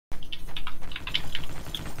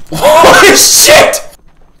Holy shit!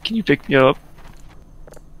 Can you pick me up?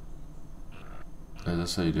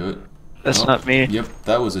 That's how you do it? That's not me. Yep,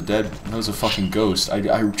 that was a fucking ghost. I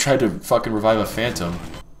tried to fucking revive a phantom.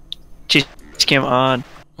 Just came on.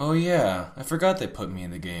 Oh yeah, I forgot they put me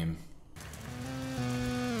in the game.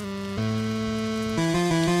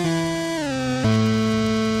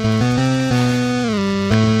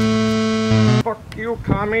 Fuck you,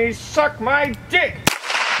 commie, suck my dick!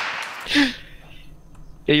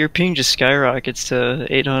 Yeah, your ping just skyrockets to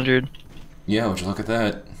 800. Yeah, would you look at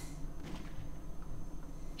that?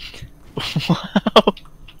 Wow.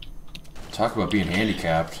 Talk about being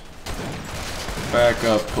handicapped. Back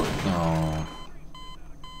up, no.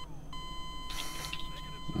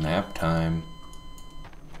 Nap time.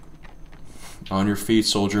 On your feet,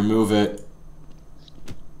 soldier, move it.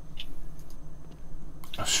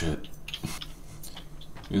 Oh shit.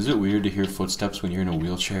 Is it weird to hear footsteps when you're in a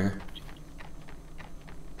wheelchair?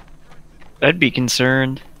 I'd be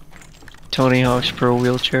concerned. Tony Hawk's Pro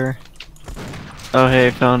wheelchair. Oh hey,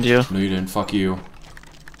 found you. No you didn't, fuck you.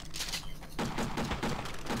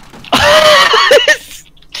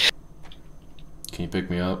 Can you pick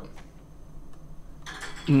me up?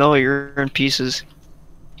 No, you're in pieces.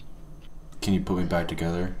 Can you put me back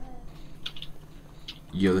together?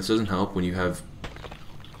 Yo, this doesn't help when you have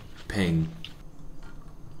ping.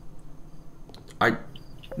 I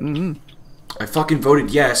fucking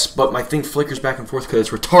voted yes, but my thing flickers back and forth because it's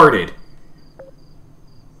retarded.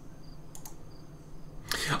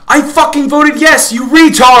 I fucking voted yes, you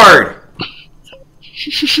retard!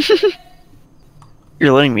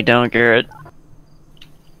 You're letting me down, Garrett.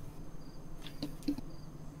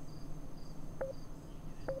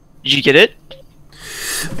 Did you get it?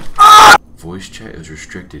 Ah! Voice chat is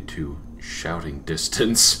restricted to shouting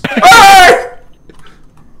distance.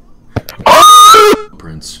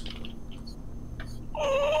 Prince.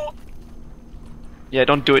 Yeah,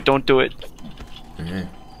 don't do it, don't do it. Okay.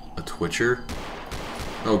 A Twitcher?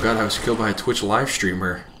 Oh god, I was killed by a Twitch live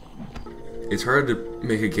streamer. It's hard to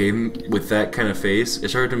make a game with that kind of face.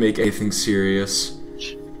 It's hard to make anything serious.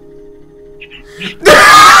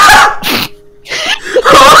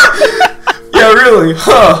 Yeah, really,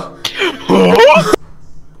 huh?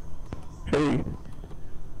 Hey.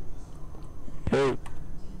 Hey.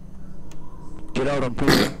 Get out, I'm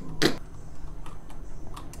pooping.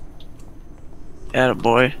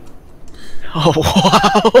 Attaboy. Oh,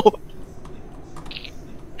 wow!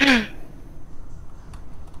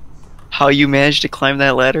 How you managed to climb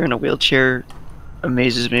that ladder in a wheelchair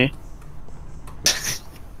amazes me.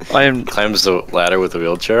 I am Climbs the ladder with a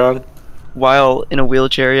wheelchair on? while in a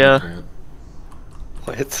wheelchair, yeah. Okay.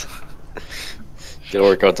 What? Gotta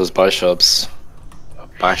work out those biceps.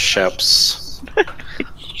 Biceps. What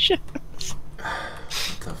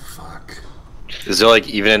the fuck? Is there like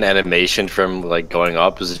even an animation from like going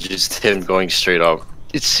up? Is it just him going straight up?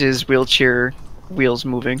 It's his wheelchair wheels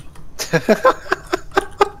moving.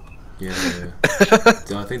 Yeah.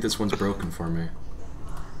 I think this one's broken for me.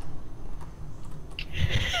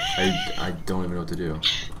 I don't even know what to do.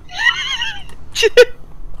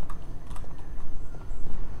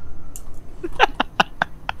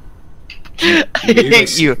 I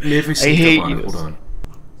hate you. Maybe if I I sneak hate up on you. it. Hold on.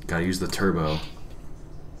 Gotta use the turbo.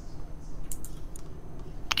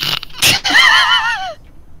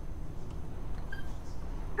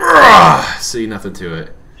 See, nothing to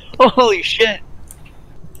it. Holy shit.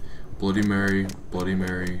 Bloody Mary, Bloody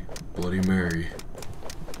Mary, Bloody Mary.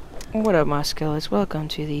 What up, my Skillets? Welcome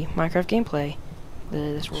to the Minecraft gameplay.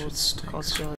 This Shit world stinks. called Skillets.